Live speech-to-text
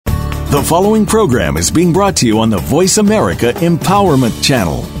The following program is being brought to you on the Voice America Empowerment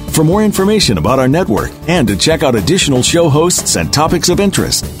Channel. For more information about our network and to check out additional show hosts and topics of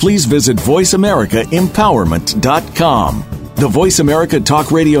interest, please visit voiceamericaempowerment.com. The Voice America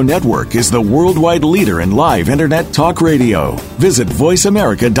Talk Radio Network is the worldwide leader in live Internet talk radio. Visit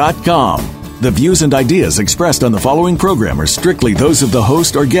voiceamerica.com. The views and ideas expressed on the following program are strictly those of the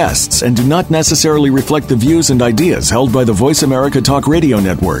host or guests and do not necessarily reflect the views and ideas held by the Voice America Talk Radio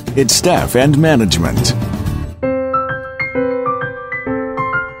Network, its staff, and management.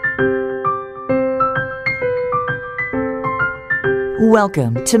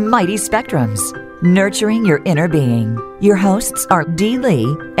 Welcome to Mighty Spectrums, Nurturing Your Inner Being. Your hosts are Dee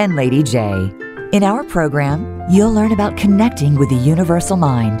Lee and Lady J. In our program, you'll learn about connecting with the universal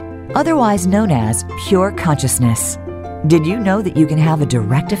mind, otherwise known as pure consciousness. Did you know that you can have a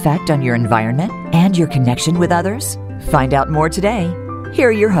direct effect on your environment and your connection with others? Find out more today. Here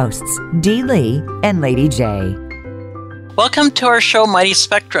are your hosts, Dee Lee and Lady J. Welcome to our show, Mighty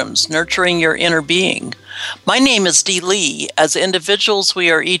Spectrums, Nurturing Your Inner Being. My name is Dee Lee. As individuals, we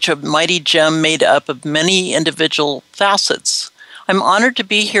are each a mighty gem made up of many individual facets. I'm honored to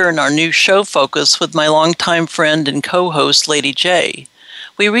be here in our new show focus with my longtime friend and co-host, Lady J.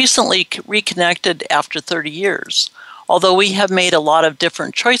 We recently reconnected after 30 years. Although we have made a lot of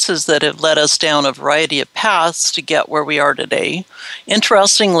different choices that have led us down a variety of paths to get where we are today,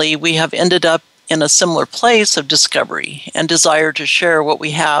 interestingly, we have ended up in a similar place of discovery and desire to share what we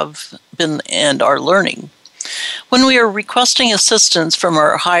have been and are learning. When we are requesting assistance from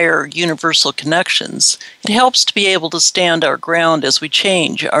our higher universal connections, it helps to be able to stand our ground as we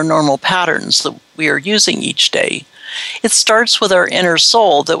change our normal patterns that we are using each day. It starts with our inner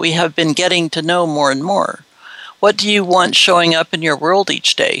soul that we have been getting to know more and more. What do you want showing up in your world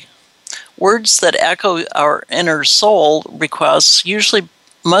each day? Words that echo our inner soul requests usually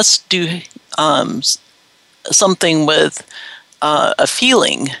must do something with a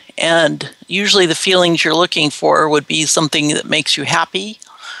feeling, and usually the feelings you're looking for would be something that makes you happy,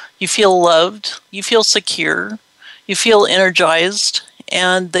 you feel loved, you feel secure, you feel energized,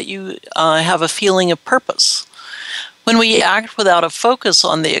 and that you have a feeling of purpose. When we act without a focus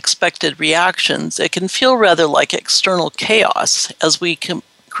on the expected reactions, it can feel rather like external chaos as we can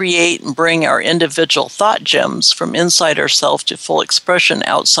create and bring our individual thought gems from inside ourselves to full expression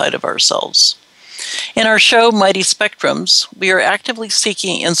outside of ourselves. In our show, Mighty Spectrums, we are actively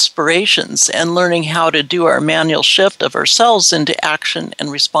seeking inspirations and learning how to do our manual shift of ourselves into action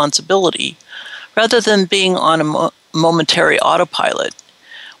and responsibility, rather than being on a momentary autopilot.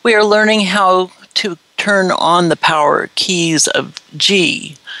 We are learning how to turn on the power keys of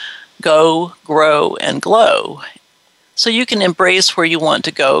G, go, grow, and glow. So you can embrace where you want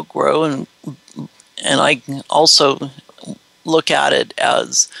to go, grow, and I also look at it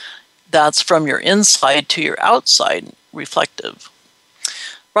as that's from your inside to your outside, reflective.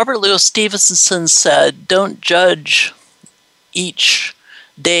 Robert Louis Stevenson said, "Don't judge each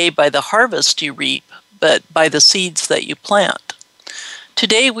day by the harvest you reap, but by the seeds that you plant."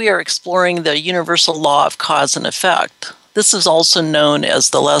 Today we are exploring the universal law of cause and effect. This is also known as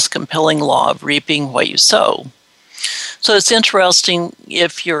the less compelling law of reaping what you sow. So it's interesting,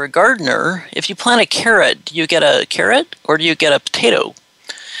 if you're a gardener, if you plant a carrot, do you get a carrot or do you get a potato?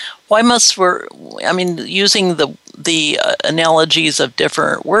 Why must using the analogies of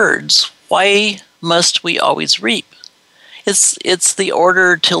different words, why must we always reap? It's the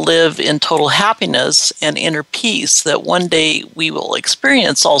order to live in total happiness and inner peace that one day we will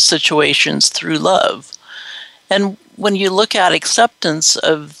experience all situations through love. And when you look at acceptance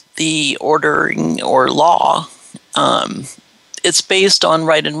of the ordering or law, it's based on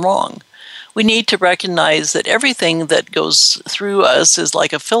right and wrong. We need to recognize that everything that goes through us is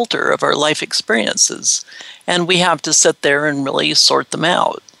like a filter of our life experiences, and we have to sit there and really sort them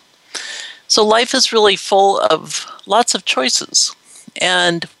out. So life is really full of lots of choices,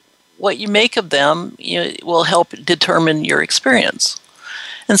 and what you make of them will help determine your experience.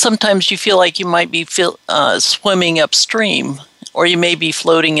 And sometimes you feel like you might be swimming upstream, or you may be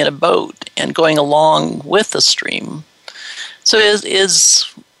floating in a boat and going along with the stream. So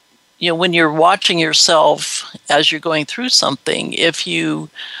when you're watching yourself as you're going through something, if you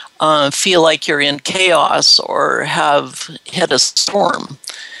feel like you're in chaos or have hit a storm,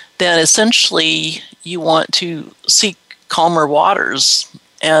 then essentially you want to seek calmer waters.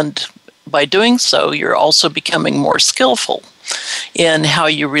 And by doing so, you're also becoming more skillful in how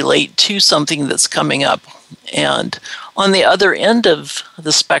you relate to something that's coming up. And on the other end of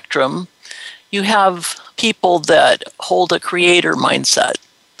the spectrum, you have people that hold a creator mindset.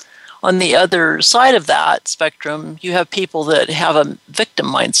 On the other side of that spectrum, you have people that have a victim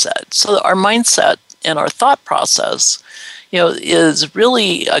mindset. So our mindset and our thought process, is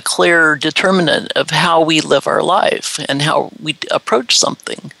really a clear determinant of how we live our life and how we approach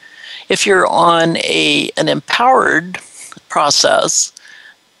something. If you're on an empowered process,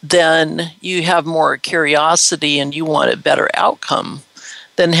 then you have more curiosity and you want a better outcome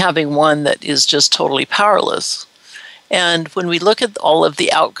than having one that is just totally powerless. And when we look at all of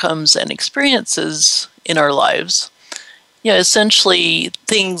the outcomes and experiences in our lives, essentially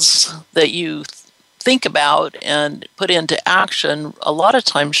things that you think about and put into action a lot of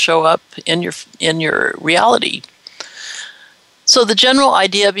times show up in your reality. So the general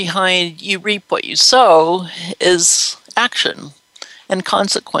idea behind you reap what you sow is action and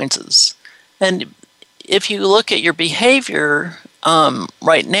consequences. And if you look at your behavior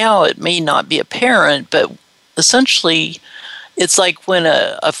right now, it may not be apparent, but essentially it's like when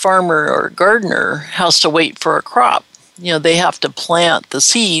a farmer or a gardener has to wait for a crop. They have to plant the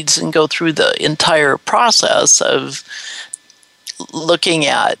seeds and go through the entire process of looking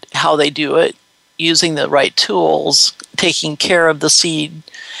at how they do it, using the right tools, taking care of the seed,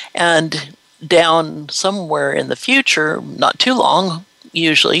 and down somewhere in the future, not too long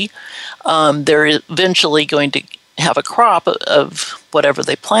usually, they're eventually going to have a crop of whatever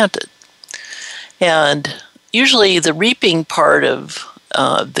they planted. And usually the reaping part of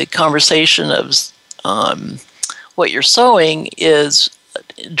the conversation of what you're sowing is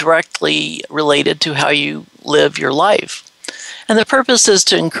directly related to how you live your life. And the purpose is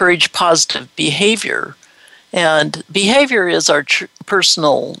to encourage positive behavior. And behavior is our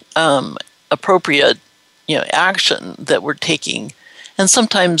personal appropriate action that we're taking. And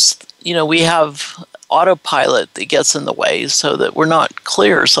sometimes, we have autopilot that gets in the way so that we're not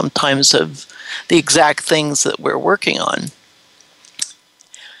clear sometimes of the exact things that we're working on.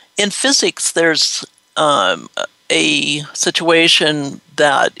 In physics, there's a situation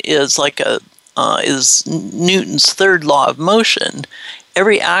that is like is Newton's third law of motion.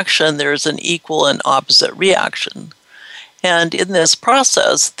 Every action, there's an equal and opposite reaction. And in this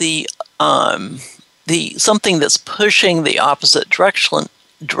process, the something that's pushing the opposite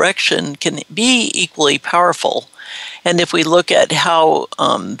direction can be equally powerful. And if we look at how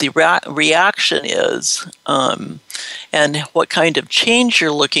the reaction is and what kind of change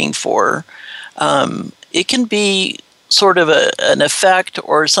you're looking for, it can be sort of an effect,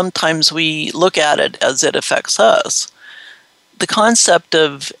 or sometimes we look at it as it affects us. The concept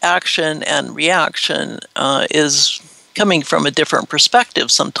of action and reaction is coming from a different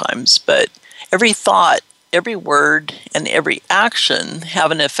perspective sometimes, but every thought, every word, and every action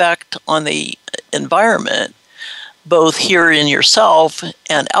have an effect on the environment, both here in yourself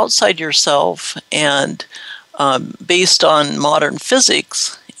and outside yourself. And based on modern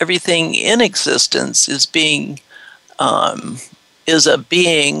physics, everything in existence is a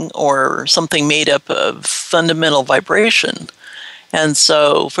being or something made up of fundamental vibration. And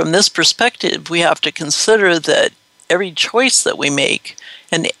so from this perspective, we have to consider that every choice that we make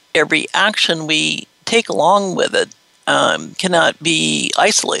and every action we take along with it cannot be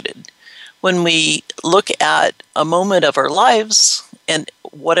isolated. When we look at a moment of our lives and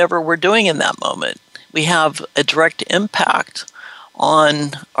whatever we're doing in that moment, we have a direct impact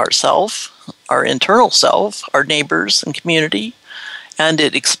on ourself, our internal self, our neighbors and community, and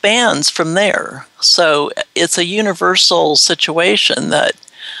it expands from there. So it's a universal situation that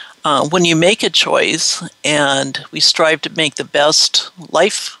when you make a choice, and we strive to make the best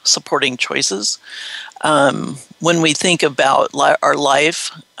life-supporting choices, when we think about our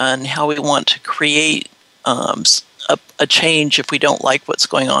life and how we want to create a change if we don't like what's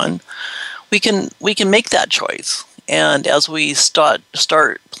going on, we can make that choice. And as we start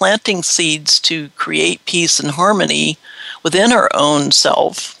planting seeds to create peace and harmony within our own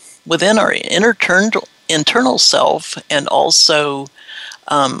self, within our internal self, and also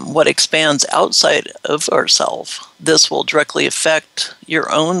what expands outside of ourself, this will directly affect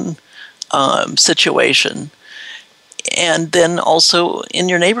your own situation, and then also in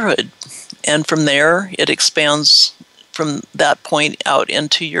your neighborhood. And from there, it expands from that point out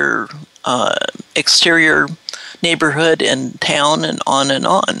into your exterior neighborhood and town and on and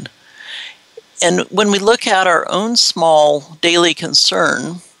on. And when we look at our own small daily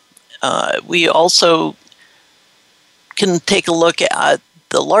concern, we also can take a look at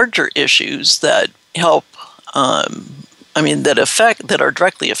the larger issues that help, that are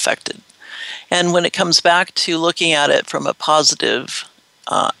directly affected. And when it comes back to looking at it from a positive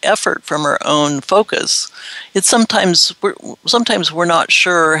effort from our own focus, it's sometimes we're not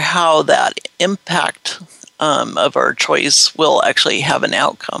sure how that impact of our choice will actually have an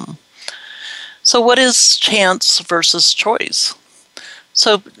outcome. So what is chance versus choice?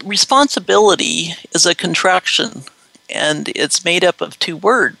 So responsibility is a contraction, and it's made up of two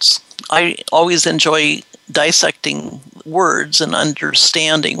words. I always enjoy dissecting words and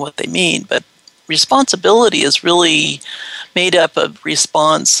understanding what they mean, but responsibility is really made up of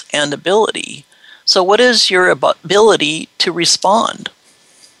response and ability. So what is your ability to respond?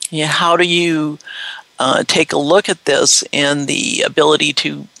 How do you take a look at this and the ability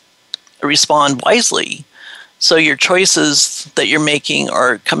to respond wisely? So your choices that you're making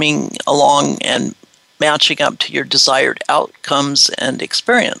are coming along and matching up to your desired outcomes and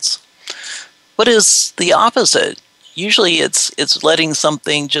experience. What is the opposite? Usually it's letting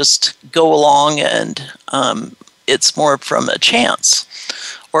something just go along and it's more from a chance,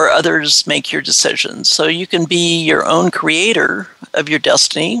 or others make your decisions. So you can be your own creator of your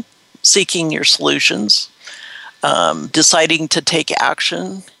destiny, seeking your solutions, deciding to take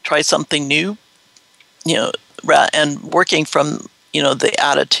action, try something new, and working from the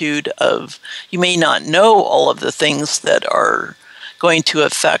attitude of you may not know all of the things that are going to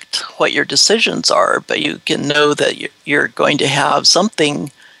affect what your decisions are, but you can know that you're going to have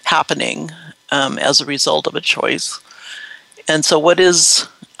something happening as a result of a choice. And so what is,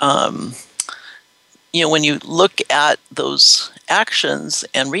 when you look at those actions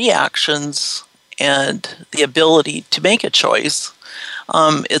and reactions and the ability to make a choice,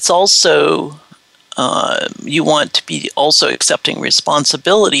 it's also, you want to be also accepting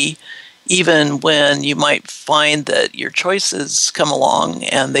responsibility even when you might find that your choices come along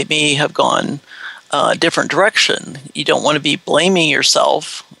and they may have gone a different direction. You don't want to be blaming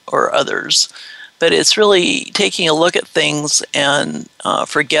yourself or others, but it's really taking a look at things and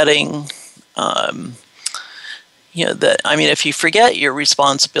forgetting, if you forget your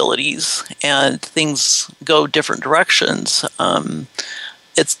responsibilities and things go different directions,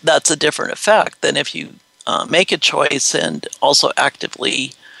 that's a different effect than if you make a choice and also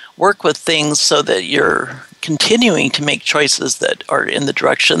actively work with things so that you're continuing to make choices that are in the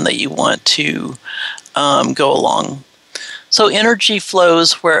direction that you want to go along. So energy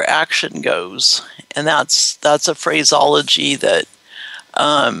flows where action goes, and that's a phraseology that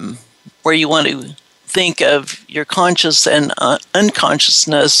where you want to think of your conscious and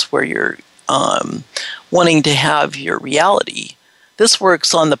unconsciousness, where you're wanting to have your reality. This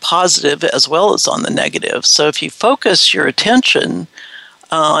works on the positive as well as on the negative. So if you focus your attention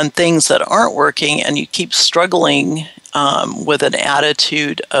on things that aren't working and you keep struggling with an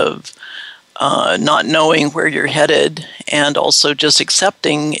attitude of not knowing where you're headed and also just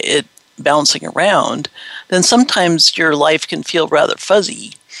accepting it bouncing around, then sometimes your life can feel rather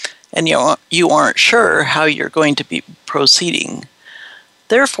fuzzy and you aren't sure how you're going to be proceeding.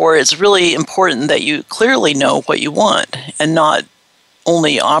 Therefore, it's really important that you clearly know what you want and not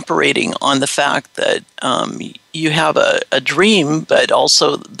only operating on the fact that you have a dream, but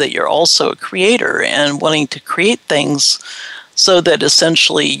also that you're also a creator and wanting to create things so that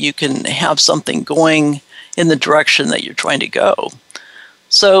essentially you can have something going in the direction that you're trying to go.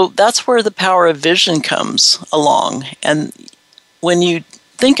 So that's where the power of vision comes along. And when you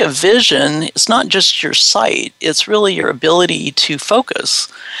think of vision, it's not just your sight, it's really your ability to focus.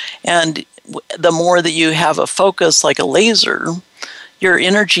 And the more that you have a focus like a laser, your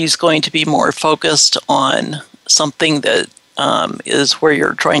energy is going to be more focused on something that is where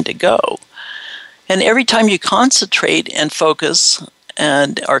you're trying to go. And every time you concentrate and focus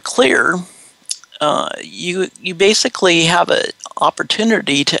and are clear, you basically have an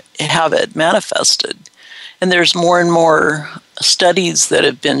opportunity to have it manifested. And there's more and more studies that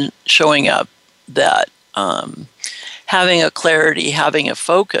have been showing up that having a clarity, having a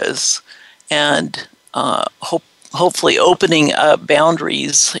focus, and hopefully opening up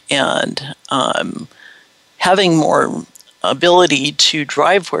boundaries and having more ability to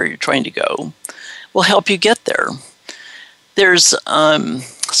drive where you're trying to go will help you get there. There's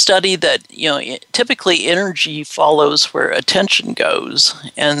study that typically energy follows where attention goes,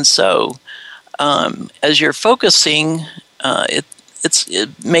 and so as you're focusing, it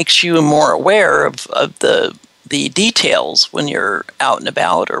makes you more aware of the details when you're out and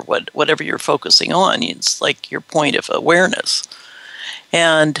about or whatever you're focusing on. It's like your point of awareness.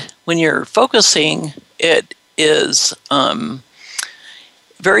 And when you're focusing, it is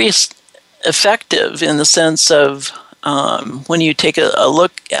very effective in the sense of when you take a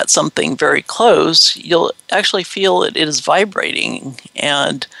look at something very close, you'll actually feel it is vibrating,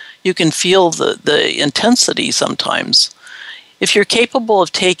 and you can feel the intensity sometimes. If you're capable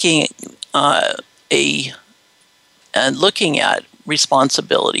of taking and looking at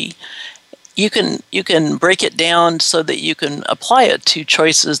responsibility you can break it down so that you can apply it to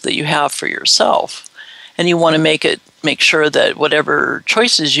choices that you have for yourself. And you want to make sure that whatever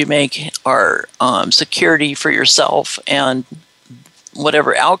choices you make are security for yourself, and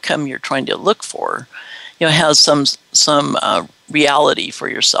whatever outcome you're trying to look for, has some reality for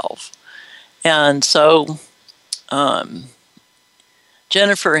yourself. And so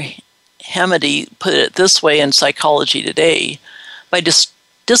Jennifer Hamady put it this way in Psychology Today: by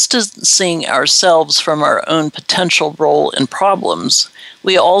distancing ourselves from our own potential role in problems,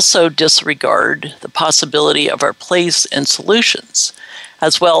 we also disregard the possibility of our place in solutions,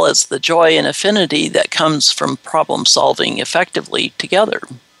 as well as the joy and affinity that comes from problem solving effectively together.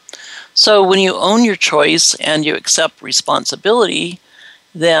 So when you own your choice and you accept responsibility,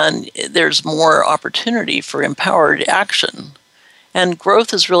 then there's more opportunity for empowered action. And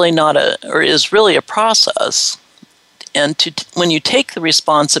growth is really a process. And when you take the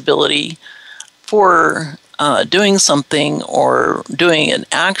responsibility for doing something or doing an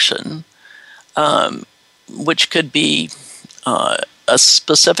action, which could be a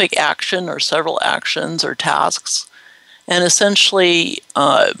specific action or several actions or tasks, and essentially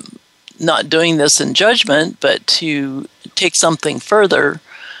not doing this in judgment, but to take something further,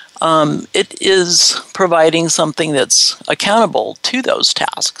 it is providing something that's accountable to those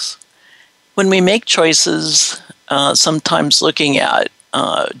tasks. When we make choices, sometimes looking at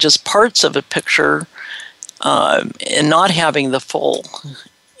just parts of a picture and not having the full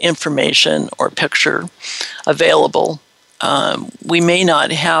information or picture available, we may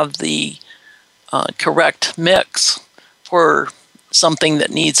not have the correct mix for something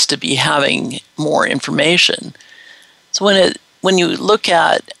that needs to be having more information. So when you look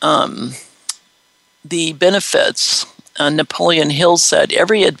at the benefits, Napoleon Hill said,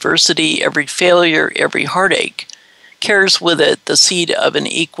 "Every adversity, every failure, every heartache carries with it the seed of an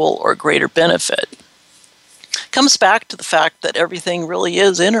equal or greater benefit." Comes back to the fact that everything really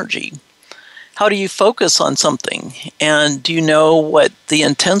is energy. How do you focus on something? And do you know what the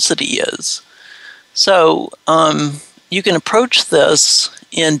intensity is? So you can approach this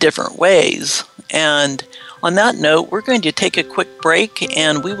in different ways. And on that note, we're going to take a quick break,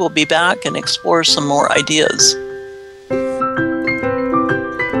 and we will be back and explore some more ideas.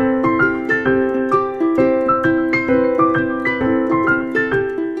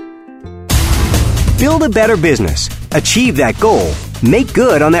 Build a better business. Achieve that goal. Make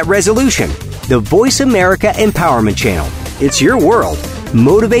good on that resolution. The Voice America Empowerment Channel. It's your world.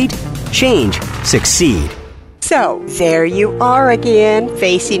 Motivate, change, succeed. So, there you are again,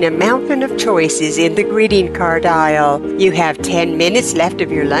 facing a mountain of choices in the greeting card aisle. You have 10 minutes left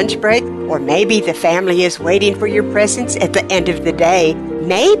of your lunch break, or maybe the family is waiting for your presents at the end of the day.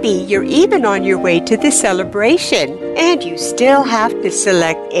 Maybe you're even on your way to the celebration, and you still have to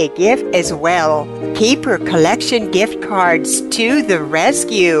select a gift as well. Keeper Collection gift cards to the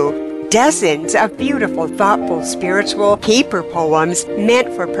rescue. Dozens of beautiful, thoughtful, spiritual keeper poems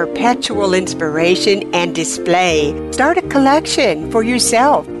meant for perpetual inspiration and display. Start a collection for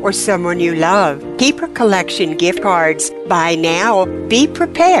yourself or someone you love. Keeper Collection gift cards. Buy now. Be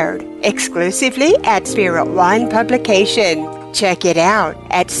prepared. Exclusively at Spirit Wine Publication. Check it out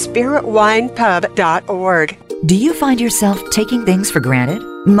at spiritwinepub.org. Do you find yourself taking things for granted?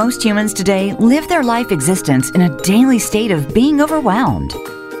 Most humans today live their life existence in a daily state of being overwhelmed.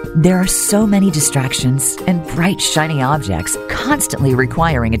 There are so many distractions and bright, shiny objects constantly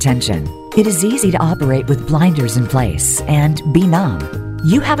requiring attention. It is easy to operate with blinders in place and be numb.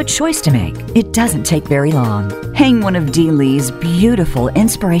 You have a choice to make. It doesn't take very long. Hang one of Dee Lee's beautiful,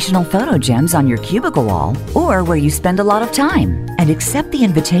 inspirational photo gems on your cubicle wall or where you spend a lot of time, and accept the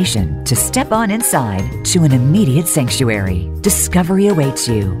invitation to step on inside to an immediate sanctuary. Discovery awaits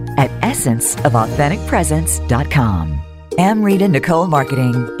you at essenceofauthenticpresence.com. Amrita Nicole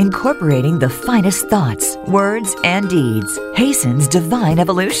Marketing, incorporating the finest thoughts, words, and deeds, hastens divine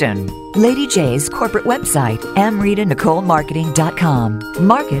evolution. Lady J's corporate website, amritanicolemarketing.com,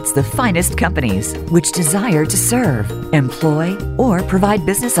 markets the finest companies which desire to serve, employ, or provide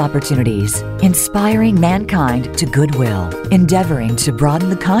business opportunities, inspiring mankind to goodwill, endeavoring to broaden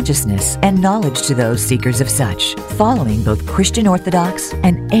the consciousness and knowledge to those seekers of such, following both Christian Orthodox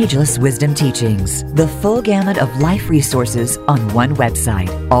and ageless wisdom teachings. The full gamut of life resources on one website.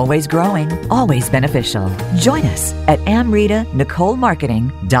 Always growing, always beneficial. Join us at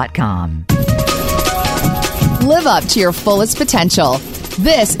amritanicolemarketing.com. Live up to your fullest potential.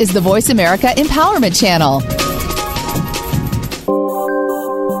 This is the Voice America Empowerment Channel.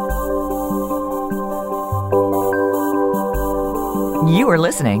 You are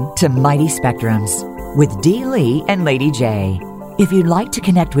listening to Mighty Spectrums with Dee Lee and Lady J. If you'd like to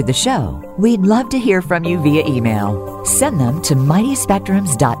connect with the show, we'd love to hear from you via email. Send them to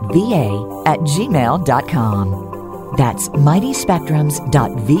mightyspectrums.va@gmail.com. That's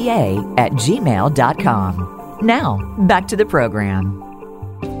mightyspectrums.va@gmail.com. Now, back to the program.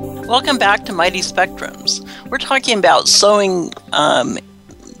 Welcome back to Mighty Spectrums. We're talking about sowing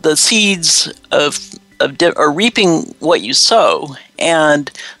the seeds or reaping what you sow. And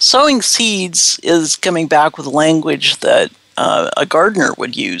sowing seeds is coming back with language that a gardener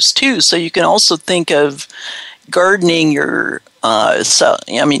would use too. So you can also think of gardening yourself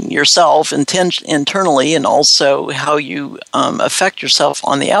internally, and also how you affect yourself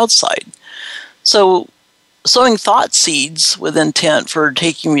on the outside. So sowing thought seeds with intent for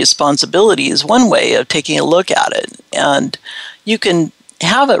taking responsibility is one way of taking a look at it. And you can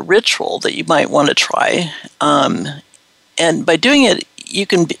have a ritual that you might want to try. And by doing it, you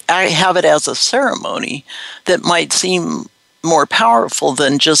can have it as a ceremony that might seem more powerful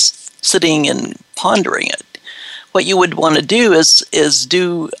than just sitting and pondering it. What you would want to do is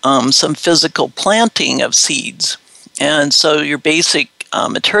do some physical planting of seeds. And so your basic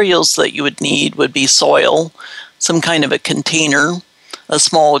materials that you would need would be soil, some kind of a container, a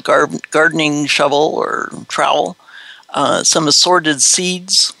small gardening shovel or trowel, some assorted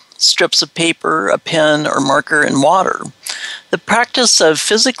seeds, strips of paper, a pen or marker, and water. The practice of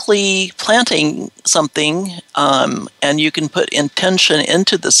physically planting something, and you can put intention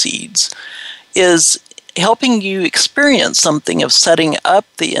into the seeds, is helping you experience something of setting up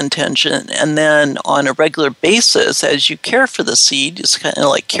the intention, and then on a regular basis, as you care for the seed, it's kind of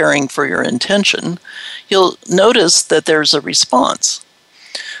like caring for your intention, you'll notice that there's a response.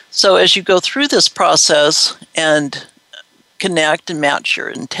 So as you go through this process and connect and match your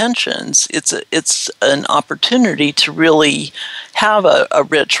intentions, it's an opportunity to really have a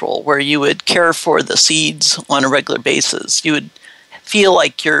ritual where you would care for the seeds on a regular basis. You would feel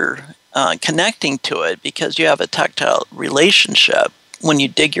like you're connecting to it because you have a tactile relationship when you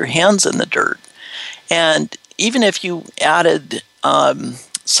dig your hands in the dirt. And even if you added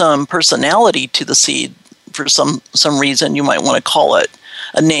some personality to the seed for some reason, you might want to call it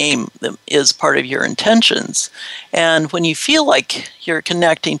a name that is part of your intentions. And when you feel like you're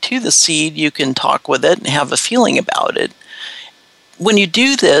connecting to the seed, you can talk with it and have a feeling about it. When you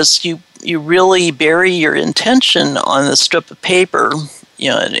do this, you really bury your intention on the strip of paper.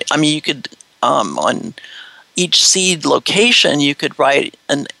 You could on each seed location, you could write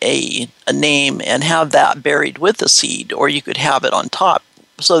a name and have that buried with the seed, or you could have it on top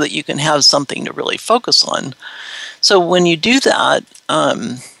so that you can have something to really focus on. So when you do that,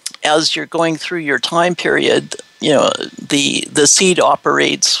 as you're going through your time period, the seed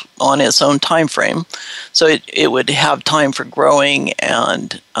operates on its own time frame. So it would have time for growing,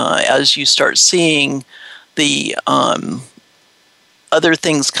 and as you start seeing the other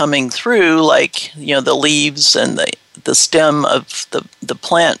things coming through, like the leaves and the stem of the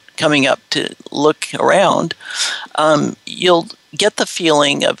plant coming up to look around, you'll get the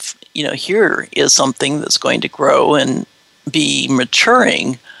feeling of here is something that's going to grow and be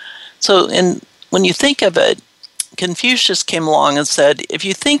maturing. So when you think of it, Confucius came along and said, if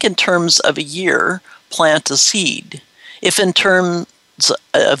you think in terms of a year, plant a seed. If in terms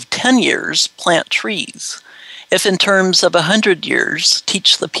of 10 years, plant trees. If in terms of 100 years,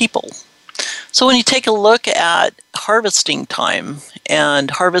 teach the people. So when you take a look at harvesting time,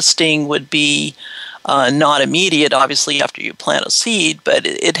 and harvesting would be not immediate, obviously, after you plant a seed, but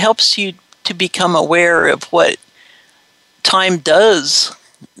it helps you to become aware of what time does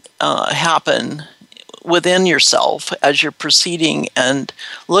happen within yourself as you're proceeding and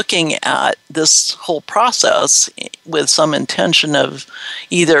looking at this whole process with some intention of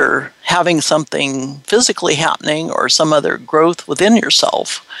either having something physically happening or some other growth within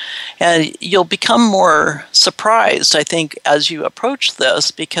yourself. And you'll become more surprised, I think, as you approach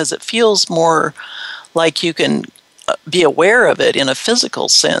this, because it feels more like you can be aware of it in a physical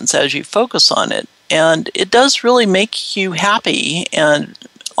sense as you focus on it. And it does really make you happy and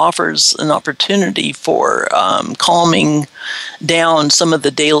offers an opportunity for calming down some of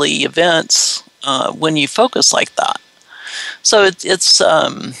the daily events when you focus like that. So it's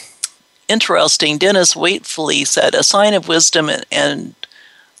interesting. Dennis Waitfully said, a sign of wisdom and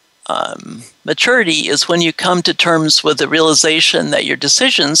maturity is when you come to terms with the realization that your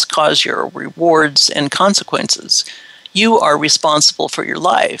decisions cause your rewards and consequences. You are responsible for your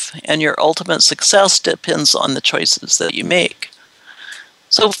life, and your ultimate success depends on the choices that you make.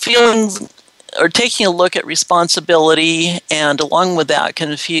 So feelings, or taking a look at responsibility, and along with that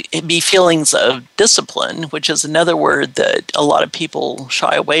can be feelings of discipline, which is another word that a lot of people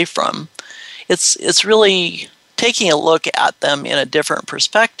shy away from. It's really taking a look at them in a different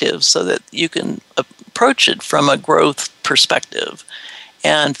perspective so that you can approach it from a growth perspective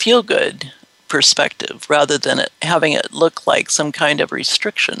and feel good perspective rather than having it look like some kind of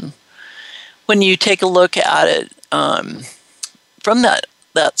restriction. When you take a look at it from that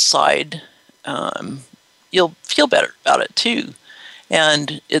side, you'll feel better about it too.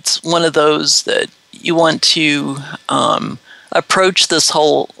 And it's one of those that you want to approach this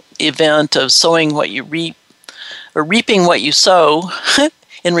whole event of sowing what you reap, or reaping what you sow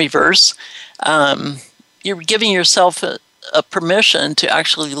in reverse. You're giving yourself a permission to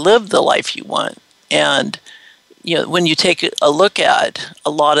actually live the life you want. And when you take a look at a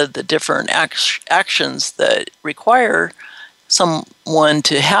lot of the different actions that require someone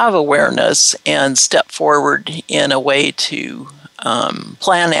to have awareness and step forward in a way to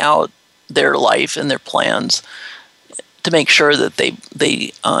plan out their life and their plans to make sure that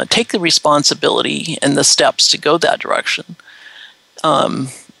they take the responsibility and the steps to go that direction.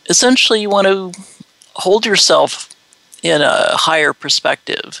 Essentially, you want to hold yourself in a higher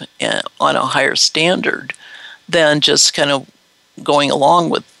perspective and on a higher standard than just kind of going along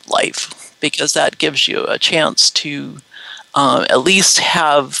with life, because that gives you a chance to at least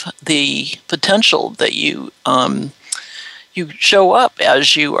have the potential that you show up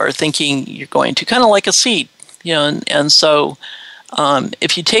as you are thinking you're going to, kind of like a seed, and so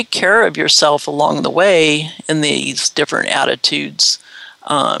if you take care of yourself along the way in these different attitudes,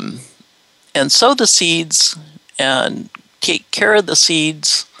 and sow the seeds and take care of the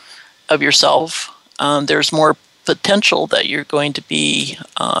seeds of yourself, there's more potential that you're going to be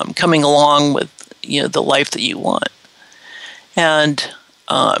coming along with the life that you want. And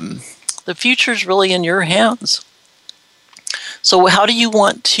the future's really in your hands. So how do you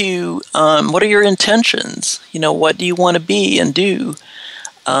want to, what are your intentions? What do you want to be and do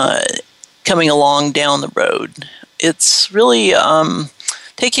coming along down the road? It's really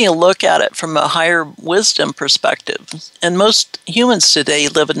taking a look at it from a higher wisdom perspective. And most humans today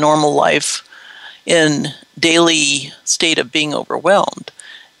live a normal life in daily state of being overwhelmed.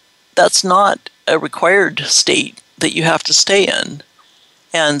 That's not a required state that you have to stay in.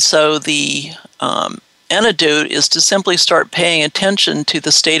 And so the antidote is to simply start paying attention to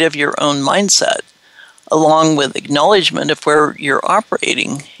the state of your own mindset, along with acknowledgement of where you're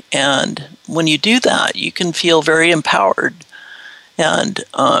operating. And when you do that, you can feel very empowered. And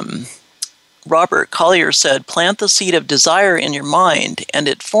Robert Collier said, plant the seed of desire in your mind, and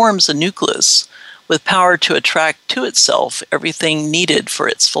it forms a nucleus with power to attract to itself everything needed for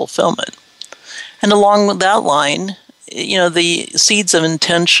its fulfillment. And along with that line, the seeds of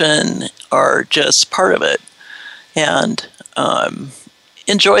intention are just part of it. And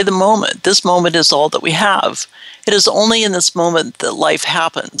enjoy the moment. This moment is all that we have. It is only in this moment that life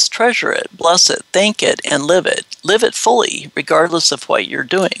happens. Treasure it, bless it, thank it, and live it. Live it fully, regardless of what you're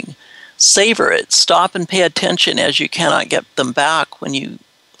doing. Savor it. Stop and pay attention, as you cannot get them back when you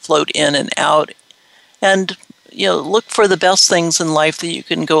float in and out. And look for the best things in life that you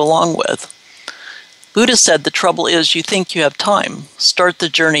can go along with. Buddha said the trouble is you think you have time. Start the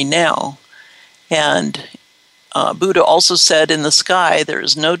journey now. And Buddha also said in the sky there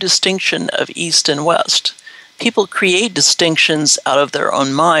is no distinction of east and west. People create distinctions out of their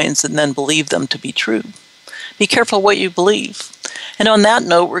own minds and then believe them to be true. Be careful what you believe. And on that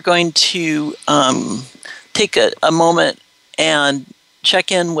note, we're going to take a moment and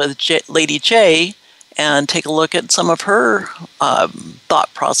check in with Lady J and take a look at some of her thought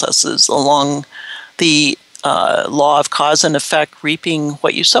processes along the law of cause and effect, reaping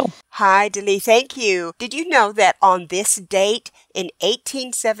what you sow. Hi, Delee. Thank you. Did you know that on this date in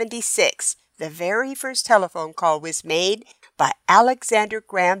 1876, the very first telephone call was made by Alexander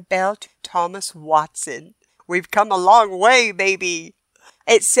Graham Bell to Thomas Watson? We've come a long way, baby.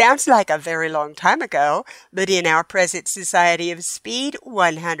 It sounds like a very long time ago, but in our present society of speed,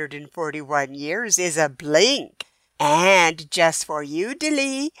 141 years is a blink. And just for you,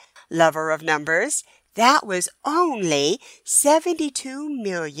 Delee, lover of numbers, that was only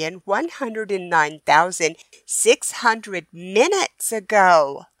 72,109,600 minutes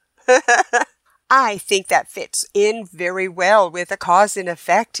ago. I think that fits in very well with the cause and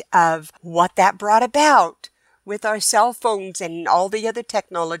effect of what that brought about with our cell phones and all the other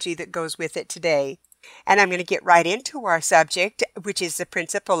technology that goes with it today. And I'm going to get right into our subject, which is the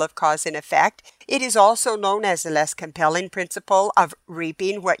principle of cause and effect. It is also known as the less compelling principle of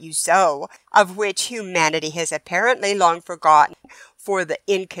reaping what you sow, of which humanity has apparently long forgotten for the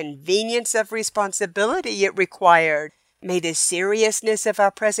inconvenience of responsibility it required. May the seriousness of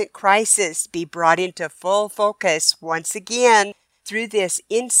our present crisis be brought into full focus once again through this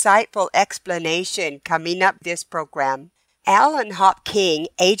insightful explanation coming up this program. Alan Hopking,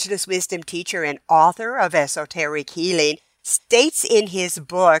 ageless wisdom teacher and author of Esoteric Healing, states in his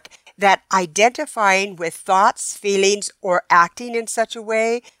book that identifying with thoughts, feelings, or acting in such a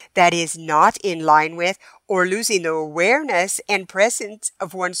way that is not in line with or losing the awareness and presence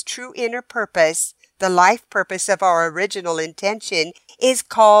of one's true inner purpose, the life purpose of our original intention, is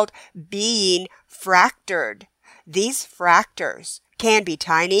called being fractured. These fractures can be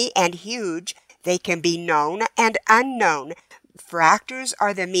tiny and huge. They can be known and unknown. Fractures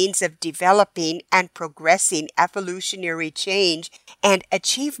are the means of developing and progressing evolutionary change and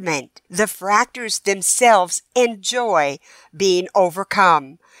achievement. The fractures themselves enjoy being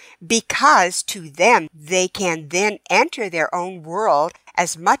overcome because to them they can then enter their own world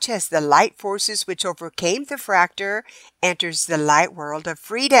as much as the light forces which overcame the fracture enters the light world of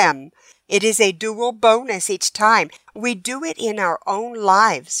freedom. It is a dual bonus each time. We do it in our own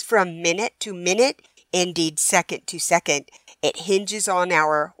lives from minute to minute, indeed second to second. It hinges on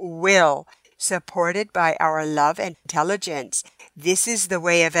our will, supported by our love and intelligence. This is the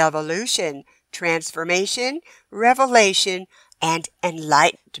way of evolution, transformation, revelation, and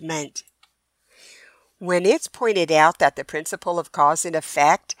enlightenment. When it's pointed out that the principle of cause and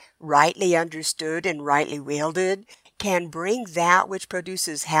effect, rightly understood and rightly wielded, can bring that which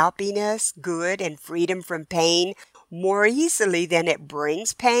produces happiness, good, and freedom from pain more easily than it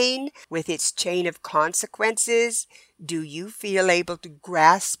brings pain with its chain of consequences, do you feel able to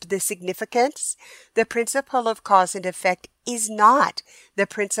grasp the significance? The principle of cause and effect is not the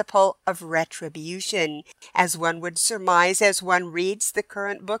principle of retribution, as one would surmise as one reads the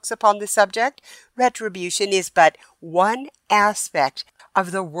current books upon the subject. Retribution is but one aspect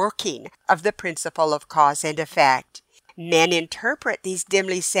of the working of the principle of cause and effect. Men interpret these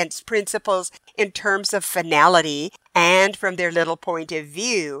dimly sensed principles in terms of finality, and from their little point of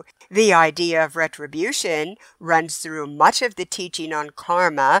view, the idea of retribution runs through much of the teaching on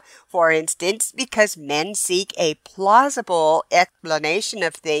karma, for instance, because men seek a plausible explanation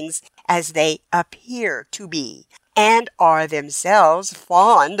of things as they appear to be, and are themselves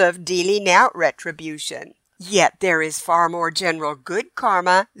fond of dealing out retribution. Yet there is far more general good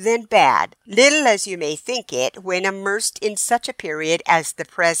karma than bad, little as you may think it when immersed in such a period as the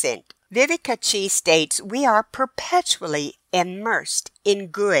present. Viveka Chi states we are perpetually immersed in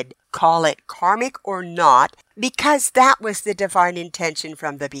good, call it karmic or not, because that was the divine intention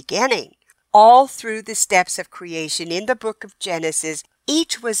from the beginning. All through the steps of creation in the book of Genesis,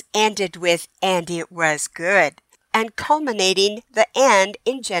 each was ended with, and it was good, and culminating the end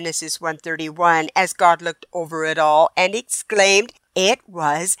in Genesis 1:31 as God looked over it all and exclaimed, "It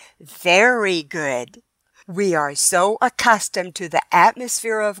was very good." We are so accustomed to the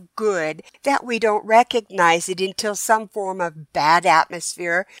atmosphere of good that we don't recognize it until some form of bad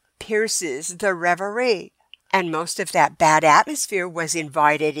atmosphere pierces the reverie. And most of that bad atmosphere was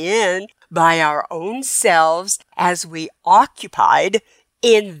invited in by our own selves as we occupied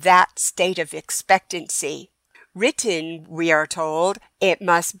in that state of expectancy. Written, we are told, it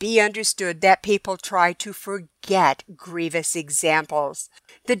must be understood that people try to forget grievous examples.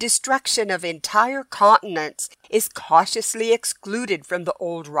 The destruction of entire continents is cautiously excluded from the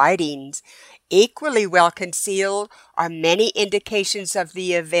old writings. Equally well concealed are many indications of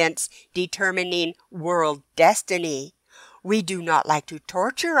the events determining world destiny. We do not like to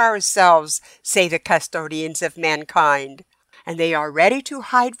torture ourselves, say the custodians of mankind, and they are ready to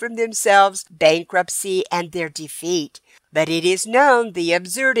hide from themselves bankruptcy and their defeat. But it is known the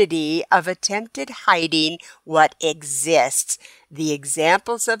absurdity of attempted hiding what exists. The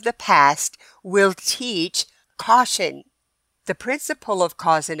examples of the past will teach caution. The principle of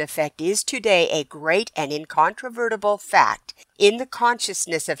cause and effect is today a great and incontrovertible fact in the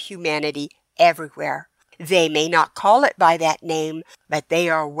consciousness of humanity everywhere. They may not call it by that name, but they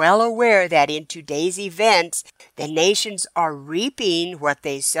are well aware that in today's events, the nations are reaping what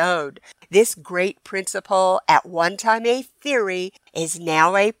they sowed. This great principle, at one time a theory, is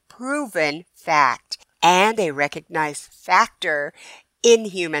now a proven fact and a recognized factor in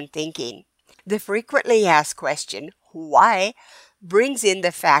human thinking. The frequently asked question, why, brings in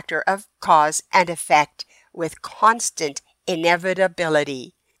the factor of cause and effect with constant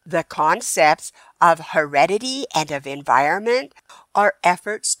inevitability. The concepts of heredity and of environment are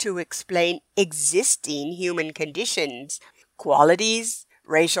efforts to explain existing human conditions, qualities,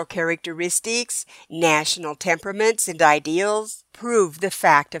 racial characteristics, national temperaments, and ideals prove the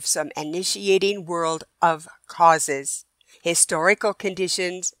fact of some initiating world of causes. Historical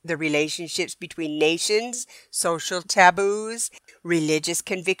conditions, the relationships between nations, social taboos, religious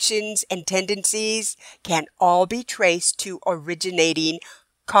convictions and tendencies can all be traced to originating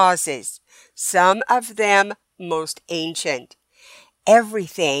causes, some of them most ancient.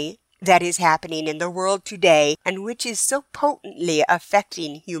 Everything that is happening in the world today and which is so potently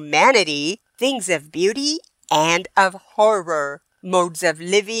affecting humanity, things of beauty and of horror, modes of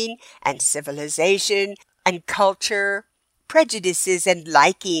living and civilization and culture, prejudices and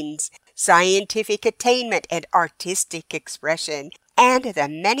likings, scientific attainment and artistic expression, and the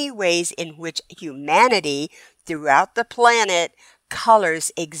many ways in which humanity throughout the planet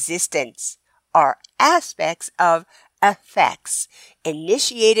colors existence are aspects of effects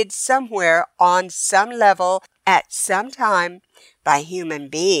initiated somewhere on some level at some time by human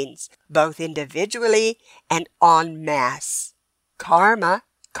beings, both individually and en masse. Karma,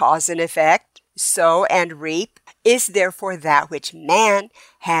 cause and effect, sow and reap, is therefore that which man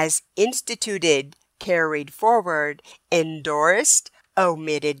has instituted, carried forward, endorsed,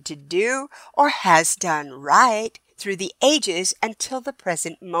 omitted to do, or has done right through the ages until the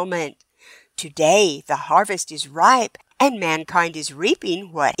present moment. Today the harvest is ripe, and mankind is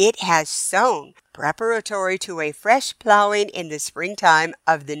reaping what it has sown, preparatory to a fresh plowing in the springtime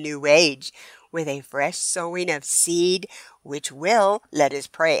of the new age, with a fresh sowing of seed, which will, let us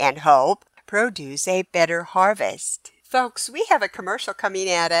pray and hope, produce a better harvest. Folks, we have a commercial coming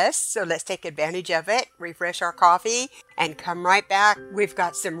at us, so let's take advantage of it, refresh our coffee, and come right back. We've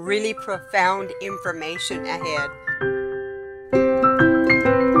got some really profound information ahead.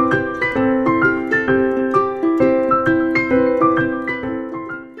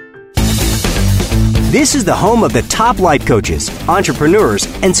 This is the home of the top life coaches, entrepreneurs,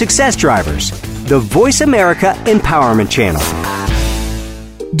 and success drivers. The Voice America Empowerment Channel.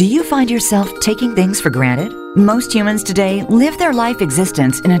 Do you find yourself taking things for granted? Most humans today live their life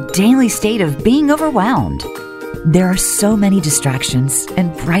existence in a daily state of being overwhelmed. There are so many distractions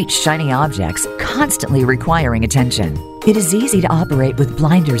and bright, shiny objects constantly requiring attention. It is easy to operate with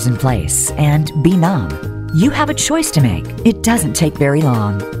blinders in place and be numb. You have a choice to make. It doesn't take very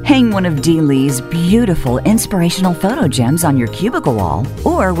long. Hang one of Dee Lee's beautiful inspirational photo gems on your cubicle wall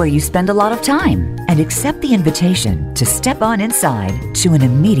or where you spend a lot of time and accept the invitation to step on inside to an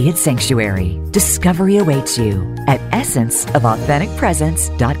immediate sanctuary. Discovery awaits you at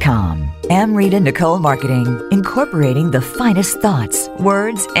essenceofauthenticpresence.com. Amrita Nicole Marketing, incorporating the finest thoughts,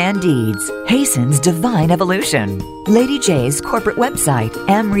 words, and deeds, hastens divine evolution. Lady J's corporate website,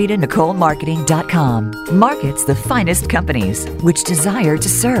 amritanicolemarketing.com, markets the finest companies which desire to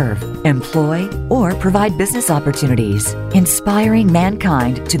serve, employ, or provide business opportunities, inspiring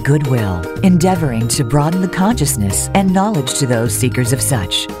mankind to goodwill, endeavoring to broaden the consciousness and knowledge to those seekers of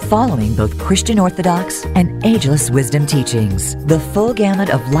such, following both Christian Orthodox and ageless wisdom teachings. The full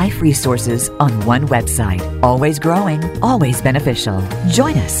gamut of life resources on one website. Always growing, always beneficial.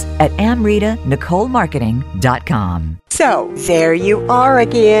 Join us at amritanicolemarketing.com. So, there you are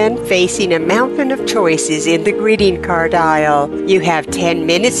again, facing a mountain of choices in the greeting card aisle. You have 10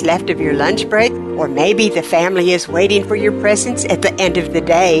 minutes left of your lunch break, or maybe the family is waiting for your presence at the end of the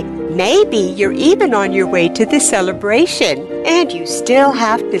day. Maybe you're even on your way to the celebration, and you still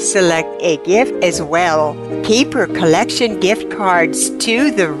have to select a gift as well. Keeper Collection gift cards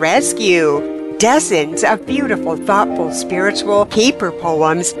to the rescue. Dozens of beautiful, thoughtful, spiritual keeper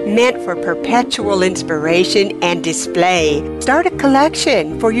poems meant for perpetual inspiration and display. Start a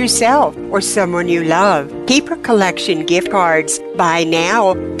collection for yourself or someone you love. Keeper Collection gift cards. Buy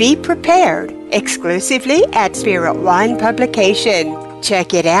now. Be prepared. Exclusively at Spirit Wine Publication.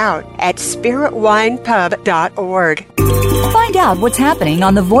 Check it out at spiritwinepub.org. Find out what's happening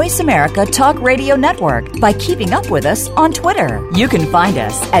on the Voice America Talk Radio Network by keeping up with us on Twitter. You can find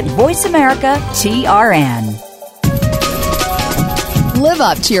us at Voice America TRN. Live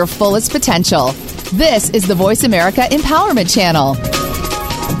up to your fullest potential. This is the Voice America Empowerment Channel.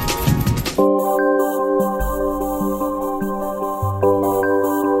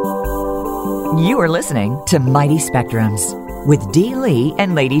 You are listening to Mighty Spectrums with Dee Lee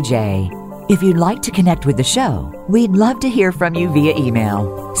and Lady J. If you'd like to connect with the show, we'd love to hear from you via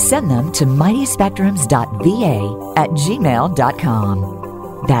email. Send them to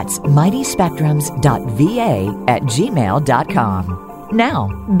mightyspectrums.va@gmail.com. That's mightyspectrums.va@gmail.com. Now,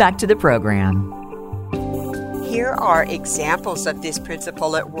 back to the program. Here are examples of this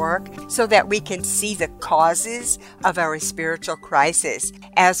principle at work so that we can see the causes of our spiritual crisis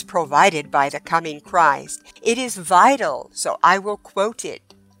as provided by the coming Christ. It is vital, so I will quote it.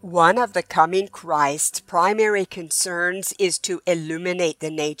 One of the coming Christ's primary concerns is to illuminate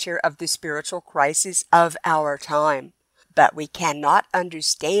the nature of the spiritual crisis of our time. But we cannot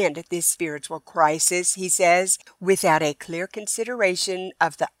understand this spiritual crisis, he says, without a clear consideration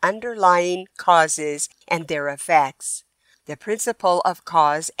of the underlying causes and their effects. The principle of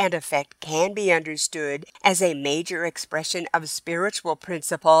cause and effect can be understood as a major expression of spiritual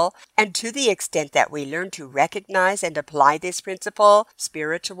principle, and to the extent that we learn to recognize and apply this principle,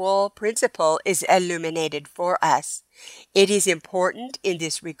 spiritual principle is illuminated for us. It is important in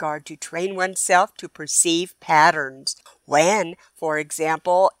this regard to train oneself to perceive patterns. When, for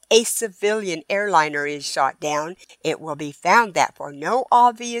example, a civilian airliner is shot down, it will be found that for no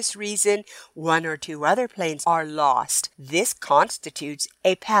obvious reason, one or two other planes are lost. This constitutes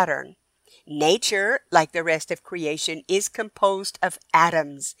a pattern. Nature, like the rest of creation, is composed of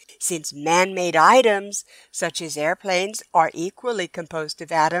atoms. Since man-made items, such as airplanes, are equally composed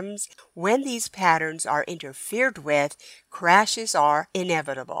of atoms, when these patterns are interfered with, crashes are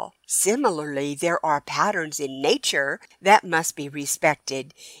inevitable. Similarly, there are patterns in nature that must be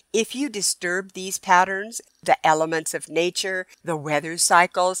respected. If you disturb these patterns, the elements of nature, the weather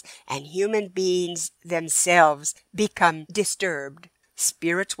cycles, and human beings themselves become disturbed.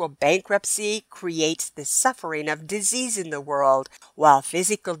 Spiritual bankruptcy creates the suffering of disease in the world, while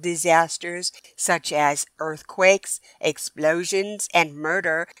physical disasters such as earthquakes, explosions, and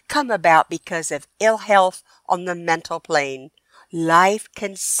murder come about because of ill health on the mental plane. Life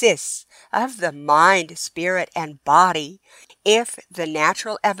consists of the mind, spirit, and body. If the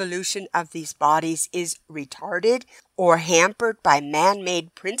natural evolution of these bodies is retarded or hampered by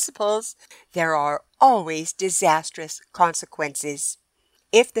man-made principles, there are always disastrous consequences.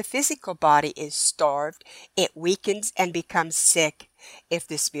 If the physical body is starved, it weakens and becomes sick. If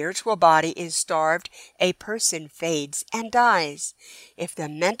the spiritual body is starved, a person fades and dies. If the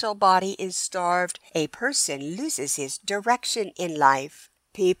mental body is starved, a person loses his direction in life.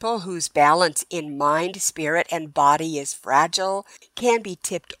 People whose balance in mind, spirit, and body is fragile can be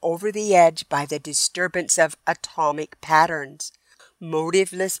tipped over the edge by the disturbance of atomic patterns.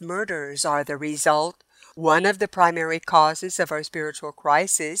 Motiveless murders are the result. One of the primary causes of our spiritual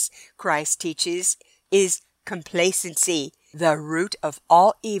crisis, Christ teaches, is complacency, the root of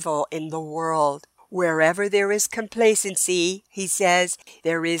all evil in the world. Wherever there is complacency, he says,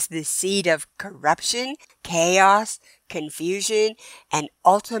 there is the seed of corruption, chaos, confusion, and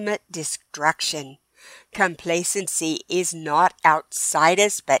ultimate destruction. Complacency is not outside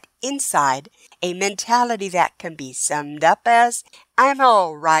us, but inside, a mentality that can be summed up as, "I'm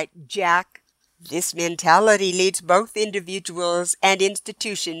all right, Jack." This mentality leads both individuals and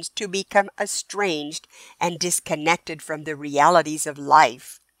institutions to become estranged and disconnected from the realities of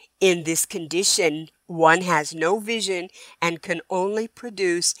life. In this condition, one has no vision and can only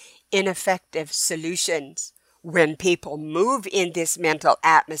produce ineffective solutions. When people move in this mental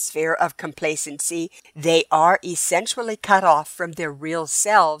atmosphere of complacency, they are essentially cut off from their real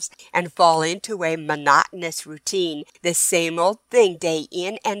selves and fall into a monotonous routine, the same old thing day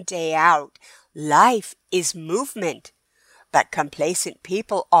in and day out. Life is movement, but complacent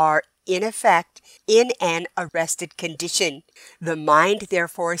people are, in effect, in an arrested condition. The mind,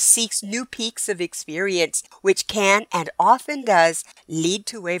 therefore, seeks new peaks of experience, which can, and often does, lead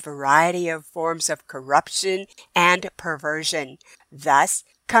to a variety of forms of corruption and perversion. Thus,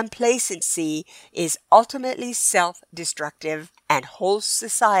 complacency is ultimately self-destructive, and whole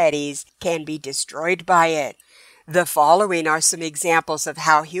societies can be destroyed by it. The following are some examples of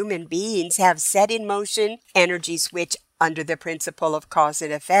how human beings have set in motion energies which, under the principle of cause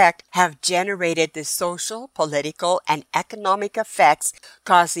and effect, have generated the social, political, and economic effects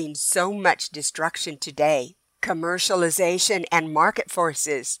causing so much destruction today. Commercialization and market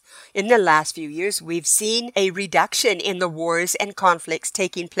forces. In the last few years, we've seen a reduction in the wars and conflicts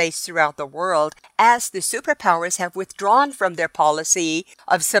taking place throughout the world as the superpowers have withdrawn from their policy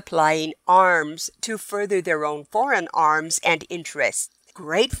of supplying arms to further their own foreign arms and interests.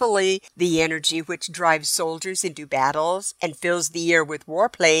 Gratefully, the energy which drives soldiers into battles and fills the air with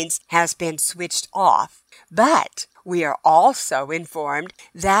warplanes has been switched off. But we are also informed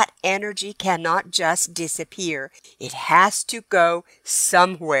that energy cannot just disappear. It has to go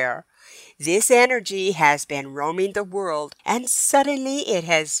somewhere. This energy has been roaming the world, and suddenly it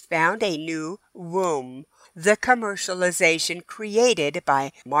has found a new womb. The commercialization created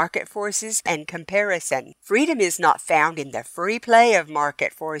by market forces and comparison. Freedom is not found in the free play of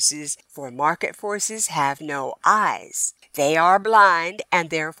market forces, for market forces have no eyes. They are blind and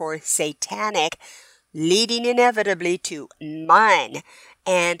therefore satanic, leading inevitably to mine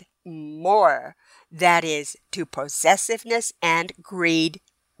and more, that is, to possessiveness and greed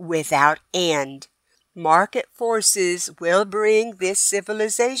without end. Market forces will bring this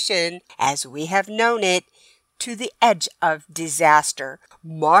civilization, as we have known it, to the edge of disaster.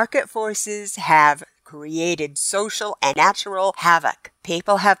 Market forces have created social and natural havoc.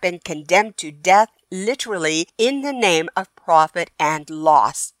 People have been condemned to death literally in the name of profit and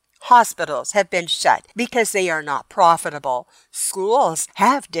loss. Hospitals have been shut because they are not profitable. Schools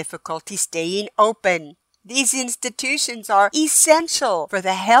have difficulty staying open. These institutions are essential for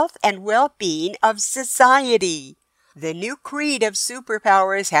the health and well-being of society. The new creed of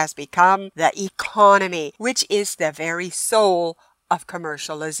superpowers has become the economy, which is the very soul of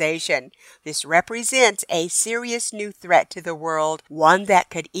commercialization. This represents a serious new threat to the world, one that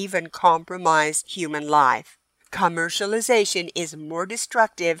could even compromise human life. Commercialization is more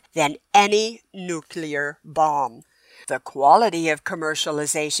destructive than any nuclear bomb. The quality of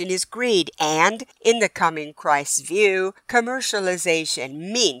commercialization is greed, and, in the coming Christ's view, commercialization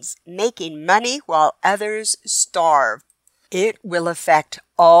means making money while others starve. It will affect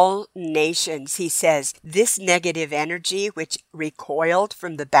all nations, he says. This negative energy, which recoiled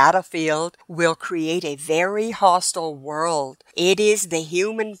from the battlefield, will create a very hostile world. It is the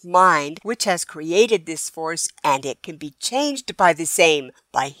human mind which has created this force, and it can be changed by the same,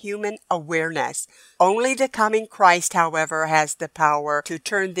 by human awareness. Only the coming Christ, however, has the power to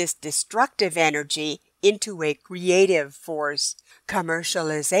turn this destructive energy into a creative force.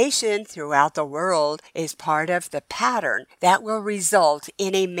 Commercialization throughout the world is part of the pattern that will result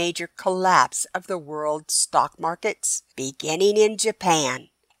in a major collapse of the world's stock markets, beginning in Japan.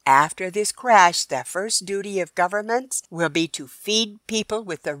 After this crash, the first duty of governments will be to feed people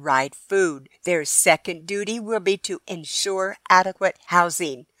with the right food. Their second duty will be to ensure adequate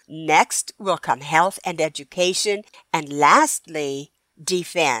housing. Next will come health and education, and lastly,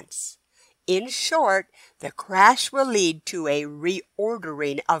 defense. In short, the crash will lead to a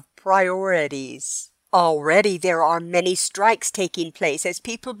reordering of priorities. Already there are many strikes taking place as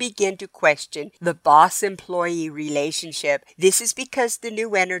people begin to question the boss-employee relationship. This is because the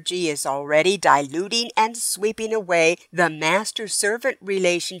new energy is already diluting and sweeping away the master-servant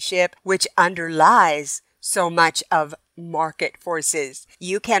relationship which underlies so much of market forces.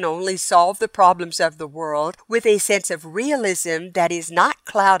 You can only solve the problems of the world with a sense of realism that is not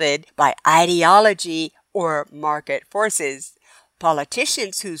clouded by ideology or market forces.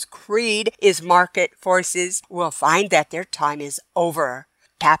 Politicians whose creed is market forces will find that their time is over.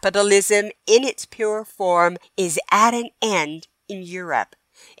 Capitalism in its pure form is at an end in Europe.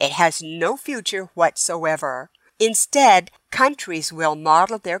 It has no future whatsoever. Instead, countries will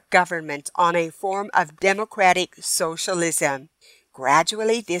model their governments on a form of democratic socialism.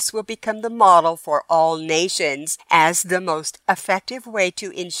 Gradually, this will become the model for all nations as the most effective way to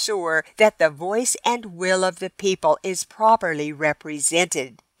ensure that the voice and will of the people is properly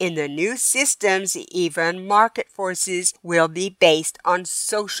represented. In the new systems, even market forces will be based on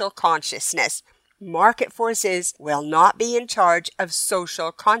social consciousness. Market forces will not be in charge of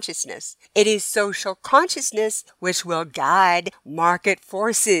social consciousness. It is social consciousness which will guide market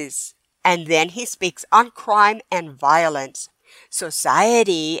forces. And then he speaks on crime and violence.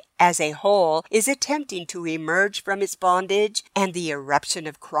 Society as a whole is attempting to emerge from its bondage, and the eruption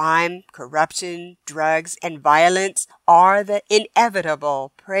of crime, corruption, drugs, and violence are the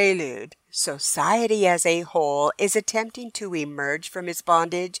inevitable prelude. Society as a whole is attempting to emerge from its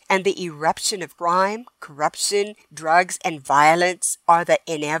bondage, and the eruption of crime, corruption, drugs, and violence are the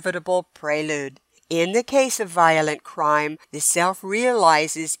inevitable prelude. In the case of violent crime, the self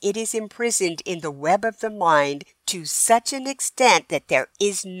realizes it is imprisoned in the web of the mind to such an extent that there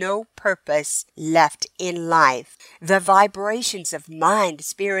is no purpose left in life. The vibrations of mind,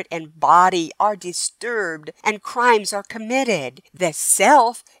 spirit, and body are disturbed, and crimes are committed. The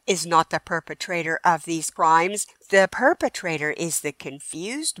self is not the perpetrator of these crimes. The perpetrator is the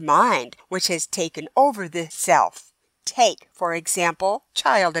confused mind which has taken over the self. Take, for example,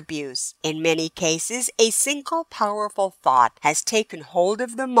 child abuse. In many cases, a single powerful thought has taken hold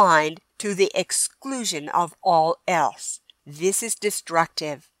of the mind to the exclusion of all else. This is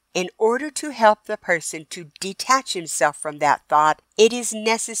destructive. In order to help the person to detach himself from that thought, it is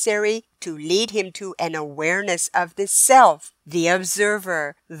necessary to lead him to an awareness of the self, the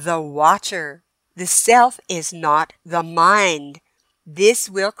observer, the watcher. The self is not the mind. This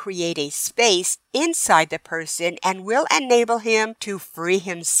will create a space inside the person and will enable him to free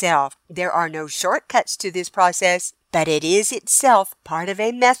himself. There are no shortcuts to this process, but it is itself part of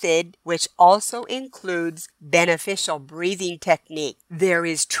a method which also includes beneficial breathing technique. There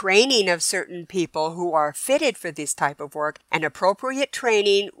is training of certain people who are fitted for this type of work, and appropriate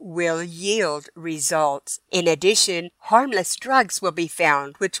training will yield results. In addition, harmless drugs will be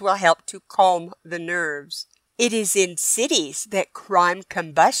found which will help to calm the nerves. It is in cities that crime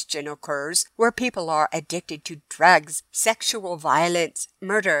combustion occurs, where people are addicted to drugs, sexual violence,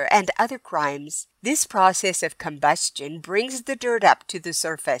 murder, and other crimes. This process of combustion brings the dirt up to the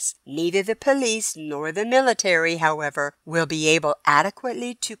surface. Neither the police nor the military, however, will be able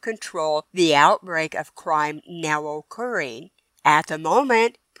adequately to control the outbreak of crime now occurring. At the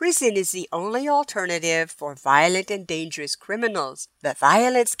moment, prison is the only alternative for violent and dangerous criminals. But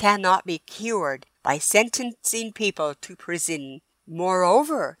violence cannot be cured by sentencing people to prison.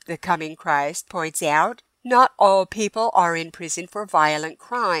 Moreover, the coming Christ points out, not all people are in prison for violent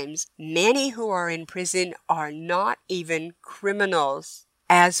crimes. Many who are in prison are not even criminals.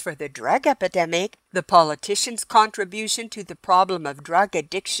 As for the drug epidemic, the politicians' contribution to the problem of drug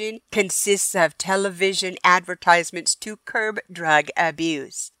addiction consists of television advertisements to curb drug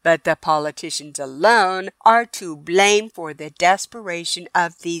abuse. But the politicians alone are to blame for the desperation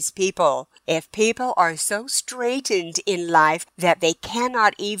of these people. If people are so straitened in life that they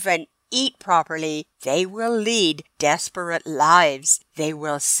cannot even eat properly, they will lead desperate lives. They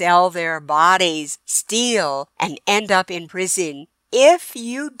will sell their bodies, steal, and end up in prison. If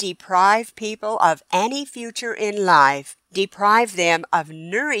you deprive people of any future in life, deprive them of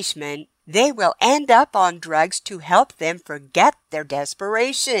nourishment, they will end up on drugs to help them forget their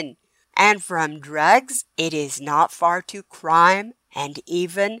desperation. And from drugs, it is not far to crime and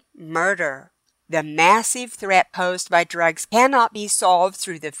even murder. The massive threat posed by drugs cannot be solved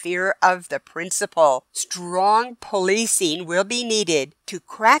through the fear of the principal. Strong policing will be needed to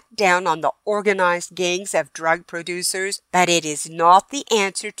crack down on the organized gangs of drug producers, but it is not the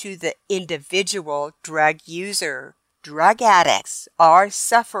answer to the individual drug user. Drug addicts are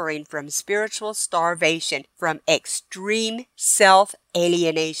suffering from spiritual starvation, from extreme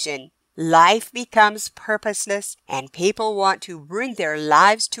self-alienation. Life becomes purposeless and people want to bring their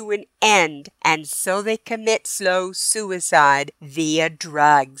lives to an end, and so they commit slow suicide via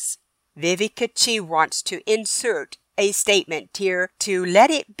drugs. Viveka Chi wants to insert a statement here to let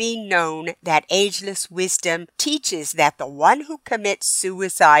it be known that ageless wisdom teaches that the one who commits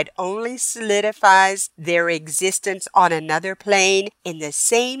suicide only solidifies their existence on another plane in the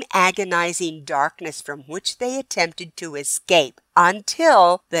same agonizing darkness from which they attempted to escape,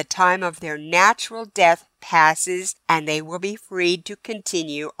 until the time of their natural death passes and they will be freed to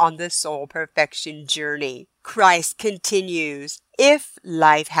continue on the soul perfection journey. Christ continues, if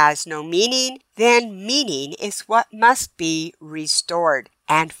life has no meaning, then meaning is what must be restored.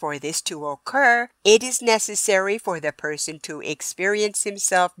 And for this to occur, it is necessary for the person to experience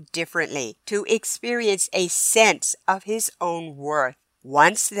himself differently, to experience a sense of his own worth.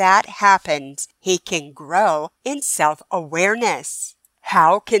 Once that happens, he can grow in self-awareness.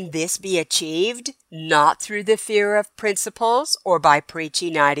 How can this be achieved? Not through the fear of principles or by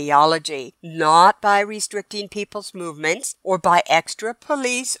preaching ideology, not by restricting people's movements or by extra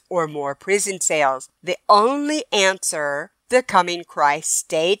police or more prison cells. The only answer, the coming Christ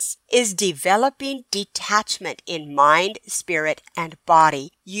states, is developing detachment in mind, spirit, and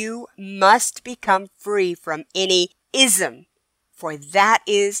body. You must become free from any ism, for that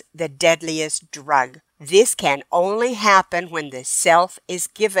is the deadliest drug. This can only happen when the self is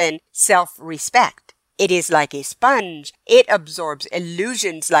given self-respect. It is like a sponge. It absorbs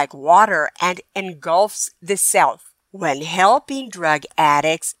illusions like water and engulfs the self. When helping drug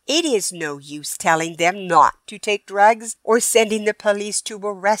addicts, it is no use telling them not to take drugs or sending the police to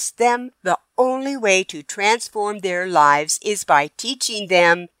arrest them. The only way to transform their lives is by teaching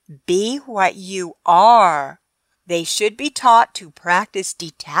them, be what you are. They should be taught to practice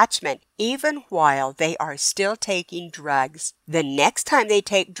detachment even while they are still taking drugs. The next time they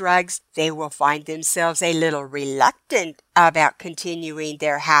take drugs, they will find themselves a little reluctant about continuing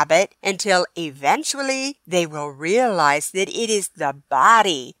their habit until eventually they will realize that it is the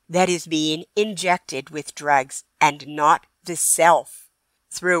body that is being injected with drugs and not the self.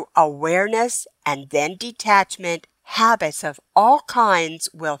 Through awareness and then detachment, habits of all kinds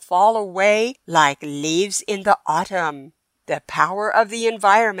will fall away like leaves in the autumn. The power of the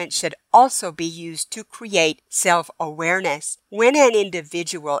environment should also be used to create self-awareness. When an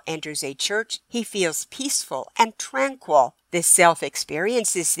individual enters a church, he feels peaceful and tranquil. The self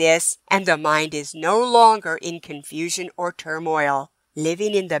experiences this, and the mind is no longer in confusion or turmoil.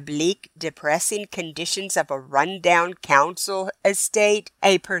 Living in the bleak, depressing conditions of a run-down council estate,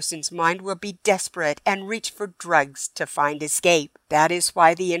 a person's mind will be desperate and reach for drugs to find escape. That is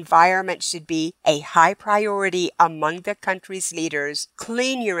why the environment should be a high priority among the country's leaders.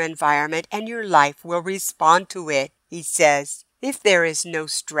 Clean your environment and your life will respond to it, he says. If there is no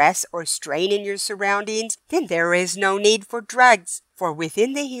stress or strain in your surroundings, then there is no need for drugs, for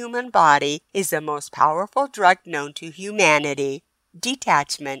within the human body is the most powerful drug known to humanity,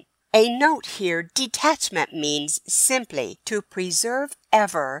 detachment. A note here, detachment means simply to preserve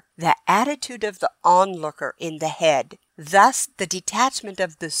ever the attitude of the onlooker in the head. Thus, the detachment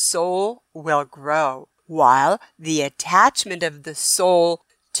of the soul will grow, while the attachment of the soul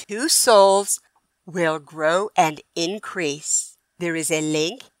to souls will grow and increase. There is a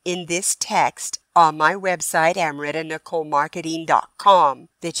link in this text on my website, AmritaNicoleMarketing.com,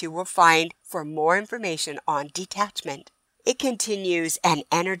 that you will find for more information on detachment. It continues, an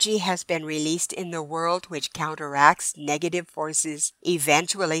energy has been released in the world which counteracts negative forces.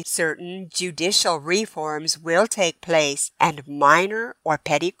 Eventually, certain judicial reforms will take place, and minor or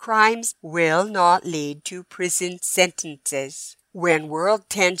petty crimes will not lead to prison sentences. When world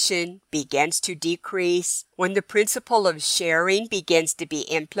tension begins to decrease, when the principle of sharing begins to be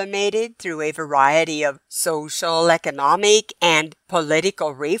implemented through a variety of social, economic, and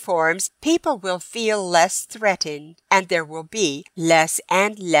political reforms, people will feel less threatened, and there will be less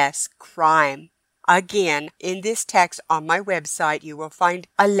and less crime. Again, in this text on my website, you will find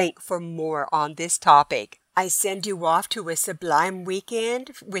a link for more on this topic. I send you off to a sublime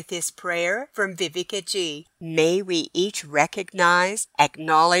weekend with this prayer from Viveka G. May we each recognize,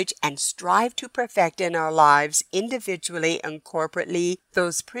 acknowledge, and strive to perfect in our lives, individually and corporately,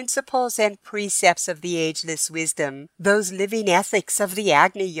 those principles and precepts of the ageless wisdom, those living ethics of the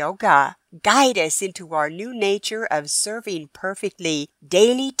Agni Yoga. Guide us into our new nature of serving perfectly,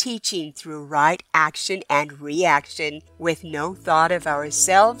 daily teaching through right action and reaction, with no thought of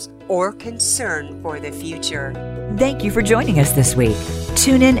ourselves or concern for the future. Thank you for joining us this week.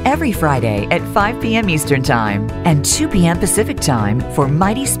 Tune in every Friday at 5 p.m. Eastern Time and 2 p.m. Pacific Time for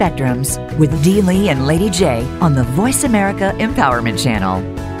Mighty Spectrums with Dee Lee and Lady J on the Voice America Empowerment Channel.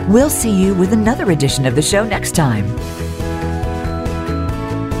 We'll see you with another edition of the show next time.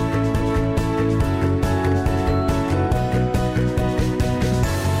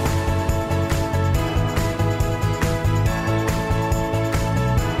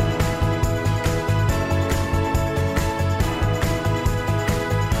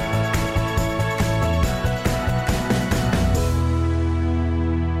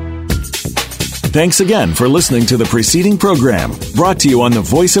 Thanks again for listening to the preceding program, brought to you on the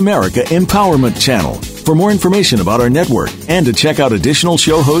Voice America Empowerment Channel. For more information about our network and to check out additional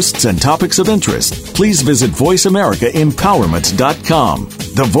show hosts and topics of interest, please visit VoiceAmericaEmpowerment.com.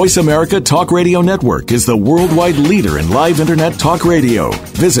 The Voice America Talk Radio Network is the worldwide leader in live Internet talk radio.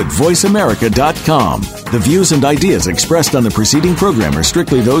 Visit VoiceAmerica.com. The views and ideas expressed on the preceding program are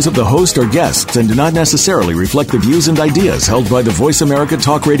strictly those of the host or guests and do not necessarily reflect the views and ideas held by the Voice America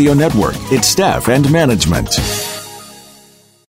Talk Radio Network, its staff, and management.